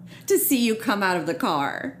to see you come out of the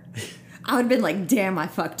car. I would have been like, damn, I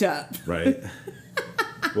fucked up. Right.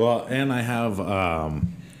 Well, and I have,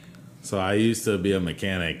 so I used to be a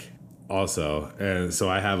mechanic also. And so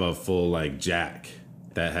I have a full like jack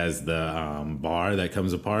that has the bar that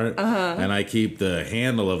comes apart. And I keep the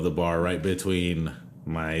handle of the bar right between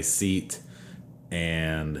my seat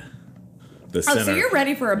and the center. Oh, so you're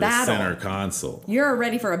ready for a battle. The center console. You're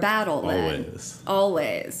ready for a battle, then. Always.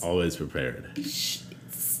 Always. Always prepared.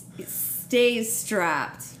 Stays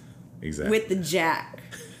strapped Exactly. with the jack.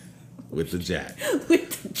 With the jack.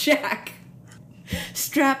 With the jack.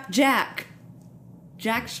 Strap jack.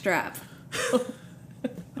 Jack strap. I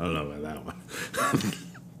don't know about that one.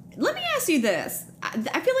 Let me ask you this. I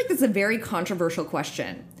feel like this is a very controversial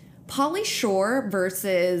question. Pauly Shore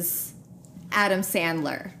versus Adam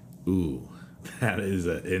Sandler. Ooh, that is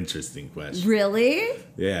an interesting question. Really?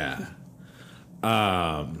 Yeah.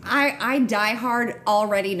 I die hard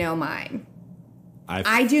already know mine.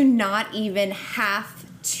 I do not even have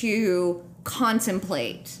to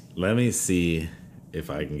contemplate. Let me see if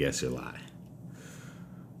I can guess your lie.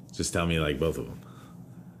 Just tell me like both of them.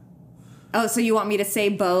 Oh, so you want me to say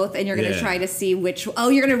both, and you're going to Yeah. try to see which... Oh,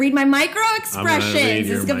 you're going to read my micro expressions. read This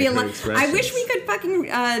your is going to be a micro lot. I wish we expressions. could fucking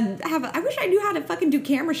I wish I knew how to fucking do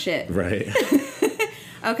camera shit. Right.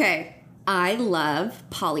 Okay. I love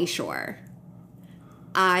Pauly Shore.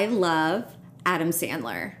 I love Adam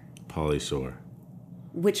Sandler. Pauly Shore,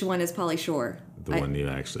 Which one is Pauly Shore? the one you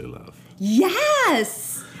actually love.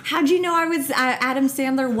 Yes! How'd you know I was... Adam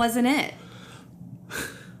Sandler wasn't it?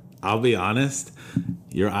 I'll be honest,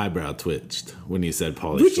 your eyebrow twitched when you said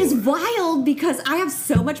Pauly Which Shore. is wild because I have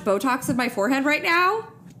so much Botox in my forehead right now.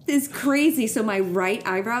 It's crazy. So my right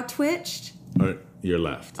eyebrow twitched. Or your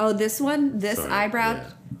left. Oh, this one? This Sorry, eyebrow? yeah.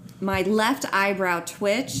 My left eyebrow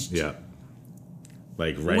twitched. Yeah.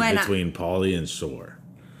 Like right When between Pauly and Shore.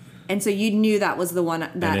 And so you knew that was the one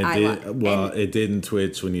that And I did, well, it didn't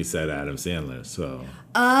twitch when you said Adam Sandler, so.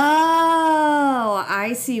 Oh,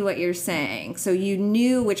 I see what you're saying. So you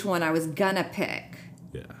knew which one I was gonna pick.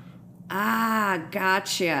 Yeah. Ah,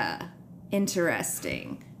 gotcha.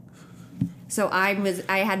 Interesting. So I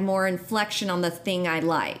had more inflection on the thing I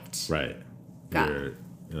liked. Right. Got You're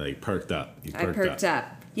like perked up. You I perked up.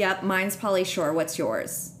 Yep, mine's Pauly Shore. What's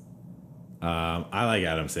yours? I like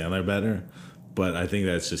Adam Sandler better, but I think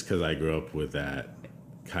that's just because I grew up with that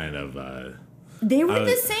kind of. They were I at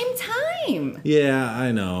the was- same time. Yeah,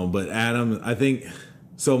 I know, but Adam, I think.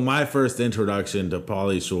 So my first introduction to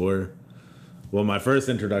Pauly Shore, well, my first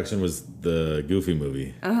introduction was the Goofy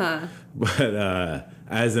movie. But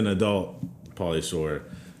as an adult, Pauly Shore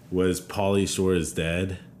was Pauly Shore is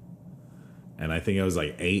Dead. And I think I was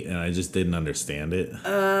like 8 and I just didn't understand it.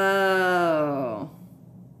 Oh.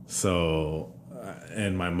 So,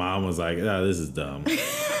 and my mom was like, oh, this is dumb.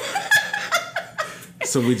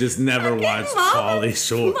 So we just never watched Pauly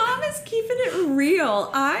Shore. Mom is keeping it real.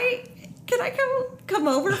 Can I come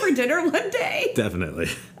over for dinner one day? Definitely.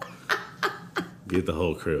 Get the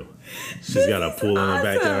whole crew. She's got a pool in the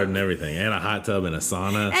backyard and everything, and a hot tub and a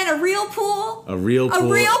sauna. And a real pool. A real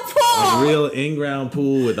pool. A real pool. A real in-ground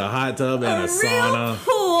pool with a hot tub and a sauna. Real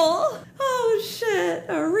pool. Oh shit!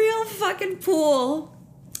 A real fucking pool.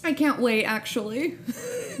 I can't wait. Actually,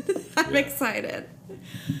 I'm excited.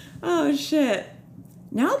 Oh shit!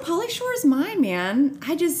 No, Pauly Shore is mine, man.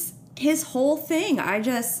 His whole thing.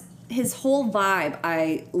 His whole vibe.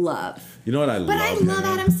 I love. You know what I love? But I love him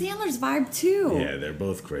in? Adam Sandler's vibe too. Yeah, they're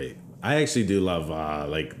both great. I actually do love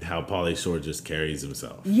like how Pauly Shore just carries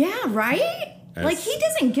himself. Yeah, right? Like he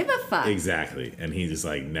doesn't give a fuck. Exactly, and he's just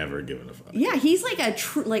like never giving a fuck. Yeah, he's like a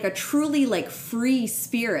truly like free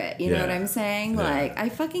spirit. You know Yeah. what I'm saying? Yeah. Like I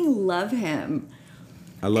fucking love him.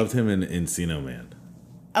 I loved him in Encino Man.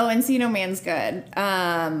 Oh, Encino Man's good.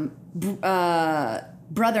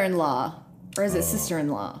 Brother-in-law, or is it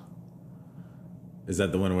sister-in-law? Is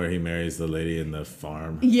that the one where he marries the lady in the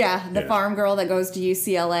farm? Yeah, the Yeah. farm girl that goes to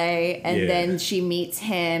UCLA, and Yeah. then she meets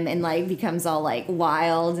him and like becomes all like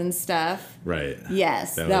wild and stuff. Right.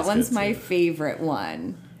 Yes, that was one's good, my too. favorite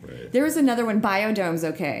one. Right. There was another one, Biodome's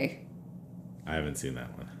okay. I haven't seen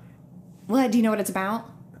that one. What? Do you know what it's about?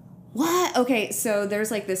 What? Okay, so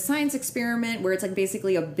there's like this science experiment where it's like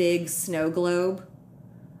basically a big snow globe.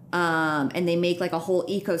 And they make like a whole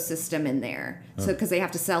ecosystem in there. So because they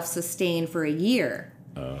have to self-sustain for a year.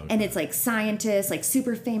 Okay. And it's like scientists, like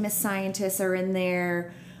super famous scientists are in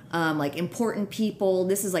there. Like important people.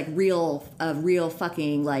 This is like real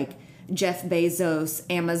fucking like Jeff Bezos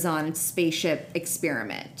Amazon spaceship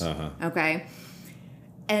experiment. Okay.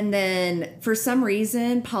 And then for some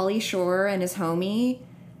reason, Pauly Shore and his homie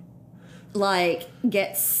like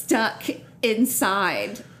get stuck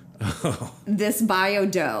inside this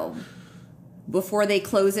biodome before they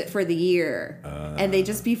close it for the year. And they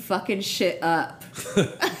just be fucking shit up.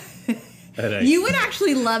 You would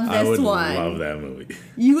actually love this I would one. love that movie.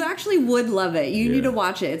 You actually would love it. You Yeah. need to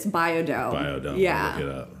watch it. It's Biodome. Biodome. Yeah. Look it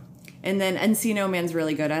up. And then Encino Man's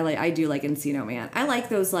really good. I do like Encino Man. I like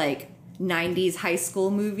those like 90s high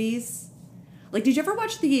school movies. Like, did you ever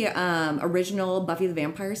watch the original Buffy the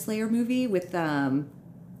Vampire Slayer movie with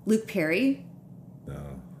Luke Perry?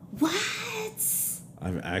 No. What?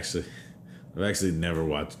 I've actually never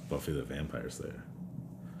watched Buffy the Vampire Slayer.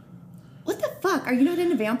 What the fuck? Are you not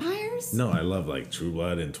into vampires? No, I love like True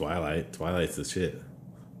Blood and Twilight. Twilight's the shit.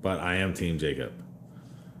 But I am Team Jacob.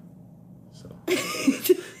 So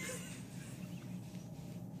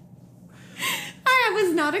I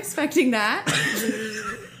was not expecting that.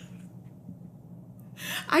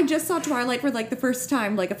 I just saw Twilight for like the first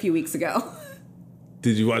time like a few weeks ago.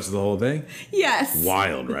 did you watch the whole thing? Yes.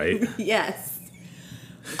 Wild, right? Yes.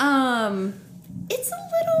 It's a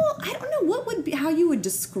little, I don't know what would be how you would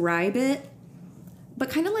describe it, but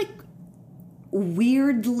kind of like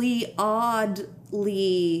weirdly,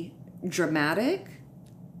 oddly dramatic,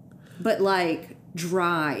 but like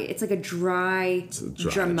dry. It's like a dry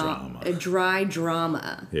drama. A dry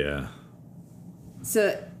drama. Yeah.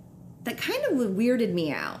 So that kind of weirded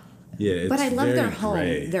me out. Yeah, it's but I love their home,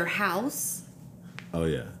 gray. their house. Oh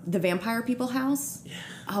yeah. The vampire people house. Yeah.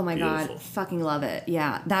 Oh my Beautiful. God, fucking love it.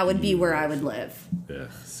 Yeah, that would be where I would live. Yeah,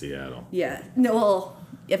 Seattle. Yeah. No, well,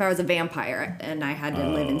 if I was a vampire and I had to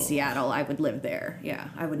live in Seattle, I would live there. Yeah,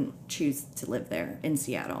 I wouldn't choose to live there in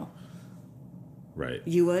Seattle. Right.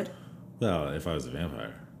 You would? Well, if I was a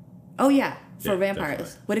vampire. Oh yeah, for Yeah, vampires.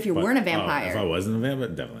 definitely. What if you But- weren't a If vampire? I wasn't a vampire,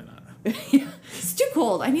 definitely not. It's too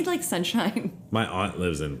cold. I need like sunshine. My aunt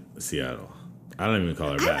lives in Seattle. I don't even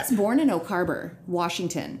call her I back. was born in Oak Harbor,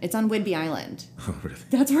 Washington. It's on Whidbey Island. Oh, really?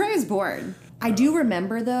 That's where I was born. I do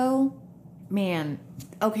remember though, man.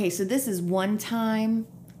 Okay, so this is one time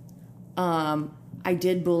I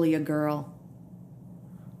did bully a girl.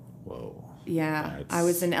 Whoa. Yeah, That's I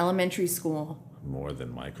was in elementary school. more than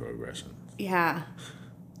microaggression. Yeah.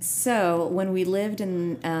 So when we lived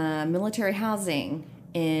in military housing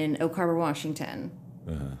in Oak Harbor, Washington,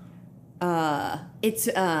 it's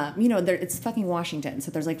it's fucking Washington,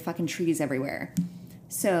 so there's like fucking trees everywhere.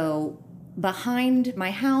 So behind my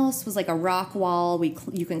house was like a rock wall.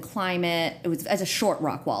 You can climb it. It was as a short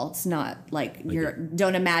rock wall. It's not like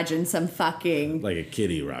don't imagine some fucking Like a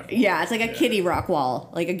kiddie rock. yeah. It's like a kiddie rock wall.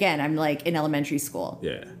 Like again, I'm like in elementary school.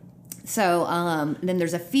 Yeah. So then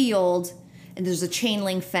there's a field and there's a chain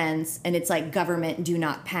link fence and it's like government do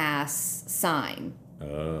not pass sign, Oh,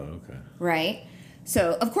 okay. right?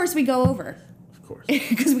 So of course we go over Of course.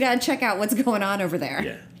 because we got to check out what's going on over there.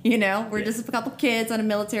 Yeah. You know, we're Yeah. just a couple kids on a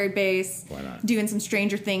military base Why not? doing some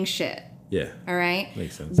Stranger Things shit. Yeah. All right.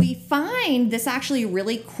 Makes sense. We find this actually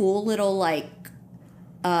really cool little like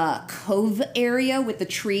cove area with the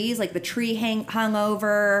trees, like the tree hung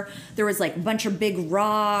over. There was like a bunch of big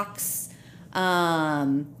rocks.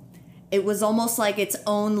 It was almost like its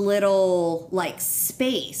own little like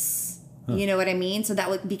space. You know what I mean? So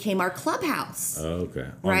that became our clubhouse. Oh, okay.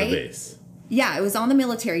 On Right? the base. Yeah, it was on the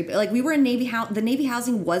military. Like we were in Navy house. The Navy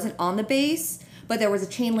housing wasn't on the base, but there was a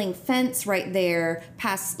chain link fence right there.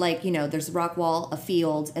 Past like there's a rock wall, a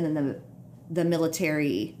field, and then the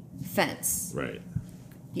military fence. Right.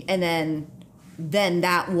 And then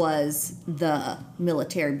that was the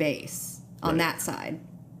military base on Right. that side.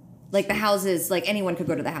 Like the houses, like anyone could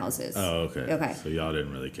go to the houses. Oh, okay. Okay. So y'all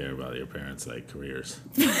didn't really care about your parents' like careers.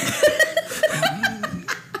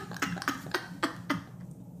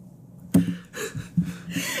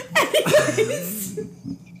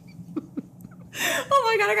 Oh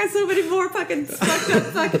my God, I got so many more fucking fucked up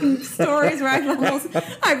fucking stories where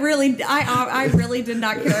I really did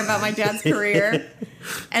not care about my dad's career.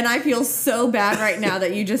 And I feel so bad right now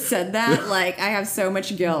that you just said that. Like I have so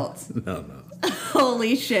much guilt. No.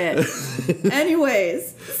 Holy shit.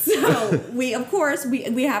 Anyways, so we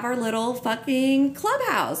have our little fucking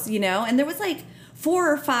clubhouse, and there was like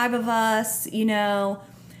 4 or 5 of us,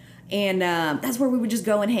 and that's where we would just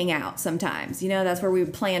go and hang out sometimes, that's where we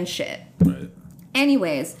would plan shit. Right.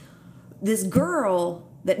 Anyways, this girl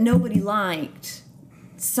that nobody liked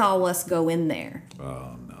saw us go in there.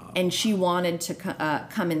 Oh, no. And she wanted to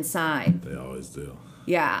come inside. They always do.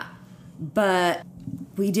 Yeah. But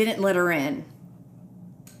we didn't let her in.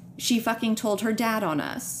 She fucking told her dad on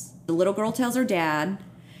us. The little girl tells her dad,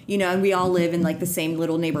 and we all live in like the same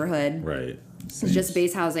little neighborhood. Right. It's just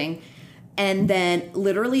base housing. And then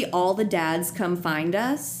literally all the dads come find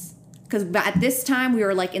us. Because at this time we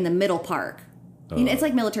were like in the middle park. It's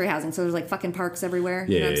like military housing, so there's like fucking parks everywhere.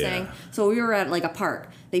 You know what I'm saying? So we were at like a park.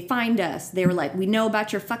 They find us. They were like, "We know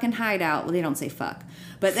about your fucking hideout." Well, they don't say fuck,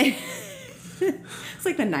 but they. It's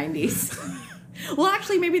like the 90s. Well,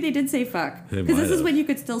 actually, maybe they did say fuck because this is when you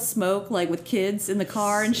could still smoke, like with kids in the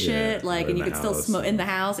car and shit, like, and you could still smoke in the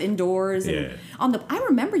house, indoors, and on the. I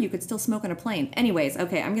remember you could still smoke on a plane. Anyways,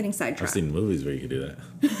 okay, I'm getting sidetracked. I've seen movies where you could do that.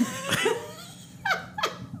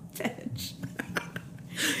 Bitch.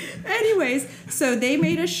 Anyways, so they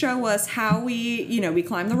made us show us how we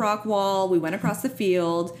climbed the rock wall, we went across the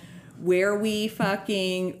field, where we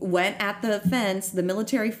fucking went at the fence, the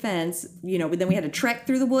military fence, but then we had to trek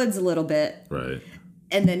through the woods a little bit. Right.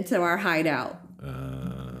 And then to our hideout.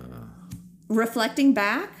 Reflecting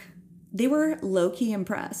back, they were low-key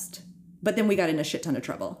impressed. But then we got in a shit ton of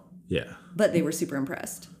trouble. Yeah. But they were super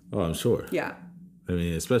impressed. Oh, I'm sure. Yeah. I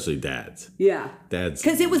mean, especially dads. Yeah. Dads.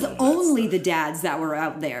 Because it was only the dads that were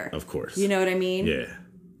out there. Of course. You know what I mean? Yeah.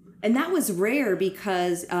 And that was rare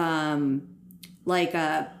because, a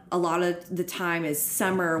lot of the time is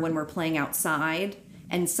summer when we're playing outside,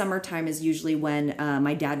 and summertime is usually when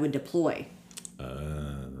my dad would deploy.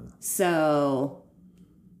 So,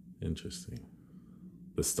 Interesting.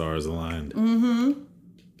 The stars aligned.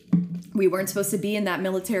 We weren't supposed to be in that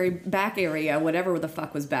military back area, whatever the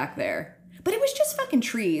fuck was back there. But it was just fucking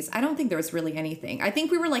trees. I don't think there was really anything. I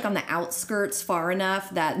think we were like on the outskirts far enough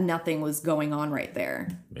that nothing was going on right there.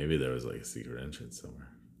 Maybe there was like a secret entrance somewhere.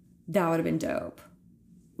 That would have been dope.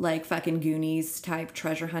 Like fucking Goonies type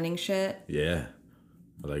treasure hunting shit. Yeah.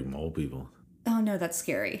 I like mole people. Oh no, that's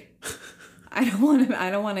scary. I don't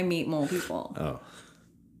want to meet mole people. Oh.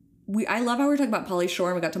 I love how we're talking about Pauly Shore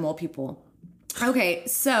and we got to mole people. Okay,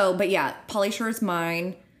 so but yeah, Pauly Shore is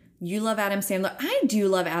mine. You love Adam Sandler. I do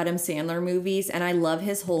love Adam Sandler movies, and I love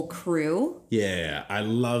his whole crew. Yeah, I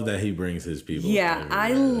love that he brings his people. Yeah, over.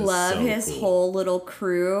 I love his whole little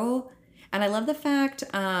crew. And I love the fact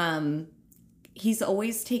he's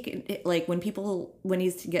always taken, like, when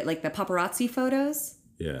he's to get, like, the paparazzi photos.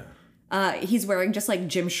 Yeah. He's wearing just, like,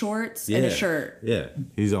 gym shorts and a shirt. Yeah,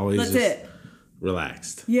 he's always That's just it.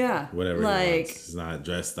 Relaxed. Yeah. Whatever like, he wants. He's not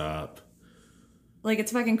dressed up. Like,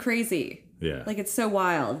 it's fucking crazy. Yeah. Like, it's so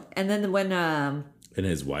wild. And then when... and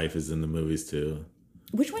his wife is in the movies, too.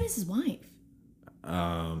 Which one is his wife?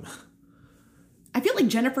 I feel like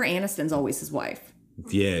Jennifer Aniston's always his wife.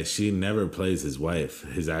 Yeah, she never plays his wife,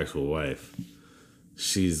 his actual wife.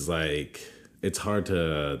 She's like... It's hard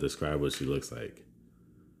to describe what she looks like.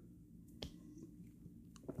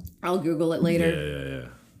 I'll Google it later. Yeah.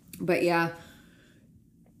 But yeah.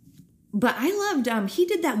 But I loved... he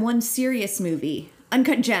did that one serious movie,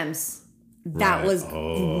 Uncut Gems. That was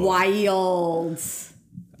wild.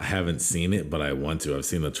 I haven't seen it, but I want to. I've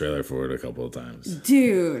seen the trailer for it a couple of times.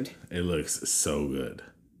 Dude. It looks so good.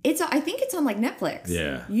 I think it's on like Netflix.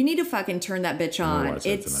 Yeah. You need to fucking turn that bitch on. Watch that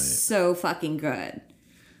it's tonight. so fucking good.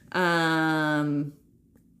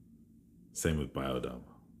 Same with Biodome.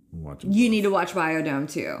 You need to watch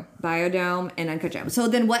Biodome too. Biodome and Uncut Gems. So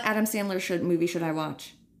then what Adam Sandler movie should I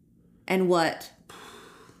watch? And what?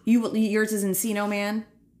 Yours is Encino Man?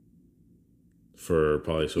 For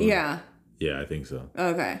Pauly Shore? Yeah. Yeah, I think so.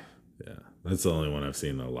 Okay. Yeah. That's the only one I've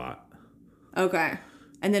seen a lot. Okay.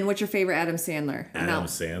 And then what's your favorite Adam Sandler? Adam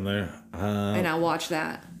Sandler? And I'll watch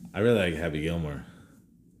that. I really like Happy Gilmore.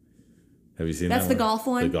 Have you seen that? That's the golf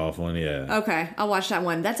one? The golf one, yeah. Okay, I'll watch that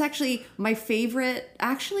one. That's actually my favorite.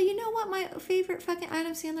 Actually, you know what my favorite fucking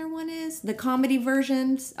Adam Sandler one is? The comedy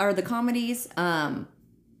versions, or the comedies. The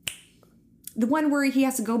one where he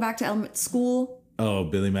has to go back to school. Oh,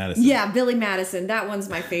 Billy Madison. Yeah, Billy Madison. That one's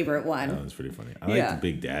my favorite one. That one's pretty funny. I like the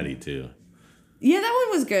Big Daddy, too. Yeah, that one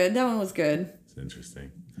was good. It's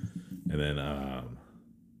interesting. And then,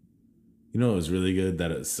 you know what was really good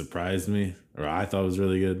that it surprised me, or I thought was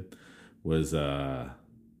really good, was the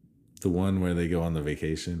one where they go on the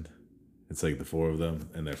vacation. It's like the four of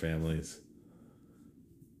them and their families.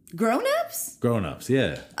 Grown-ups? Grown-ups,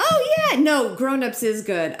 yeah. Oh, yeah. No, Grown-ups is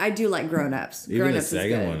good. I do like Grown-ups. Even Grown-ups the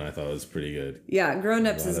second is good. one I thought was pretty good. Yeah,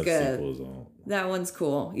 Grown-ups is good. On. That one's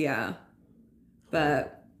cool, yeah.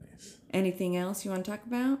 But Nice. anything else you want to talk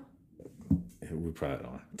about? Yeah, we probably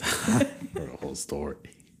don't have time for a whole story.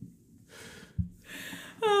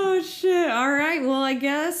 Oh, shit. All right. Well, I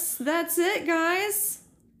guess that's it, guys.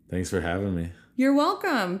 Thanks for having me. You're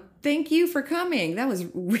welcome. Thank you for coming. That was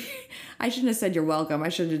I shouldn't have said you're welcome. I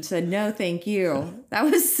should have said no, thank you. That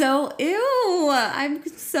was so ew. I'm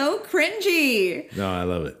so cringy. No, I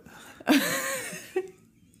love it.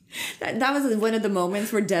 That was one of the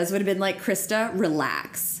moments where Des would have been like, Krista,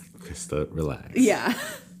 relax. Krista, relax. Yeah.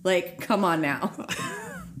 Like, come on now.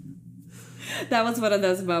 That was one of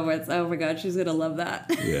those moments. Oh my God, she's going to love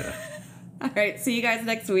that. Yeah. All right. See you guys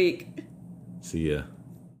next week. See ya.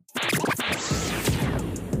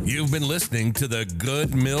 You've been listening to the Good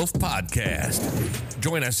MILF Podcast.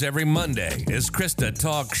 Join us every Monday as Krista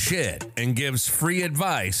talks shit and gives free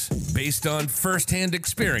advice based on firsthand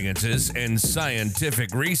experiences and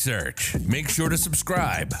scientific research. Make sure to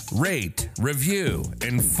subscribe, rate, review,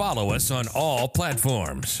 and follow us on all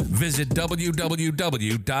platforms. Visit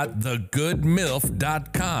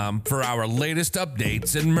www.thegoodmilf.com for our latest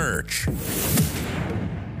updates and merch.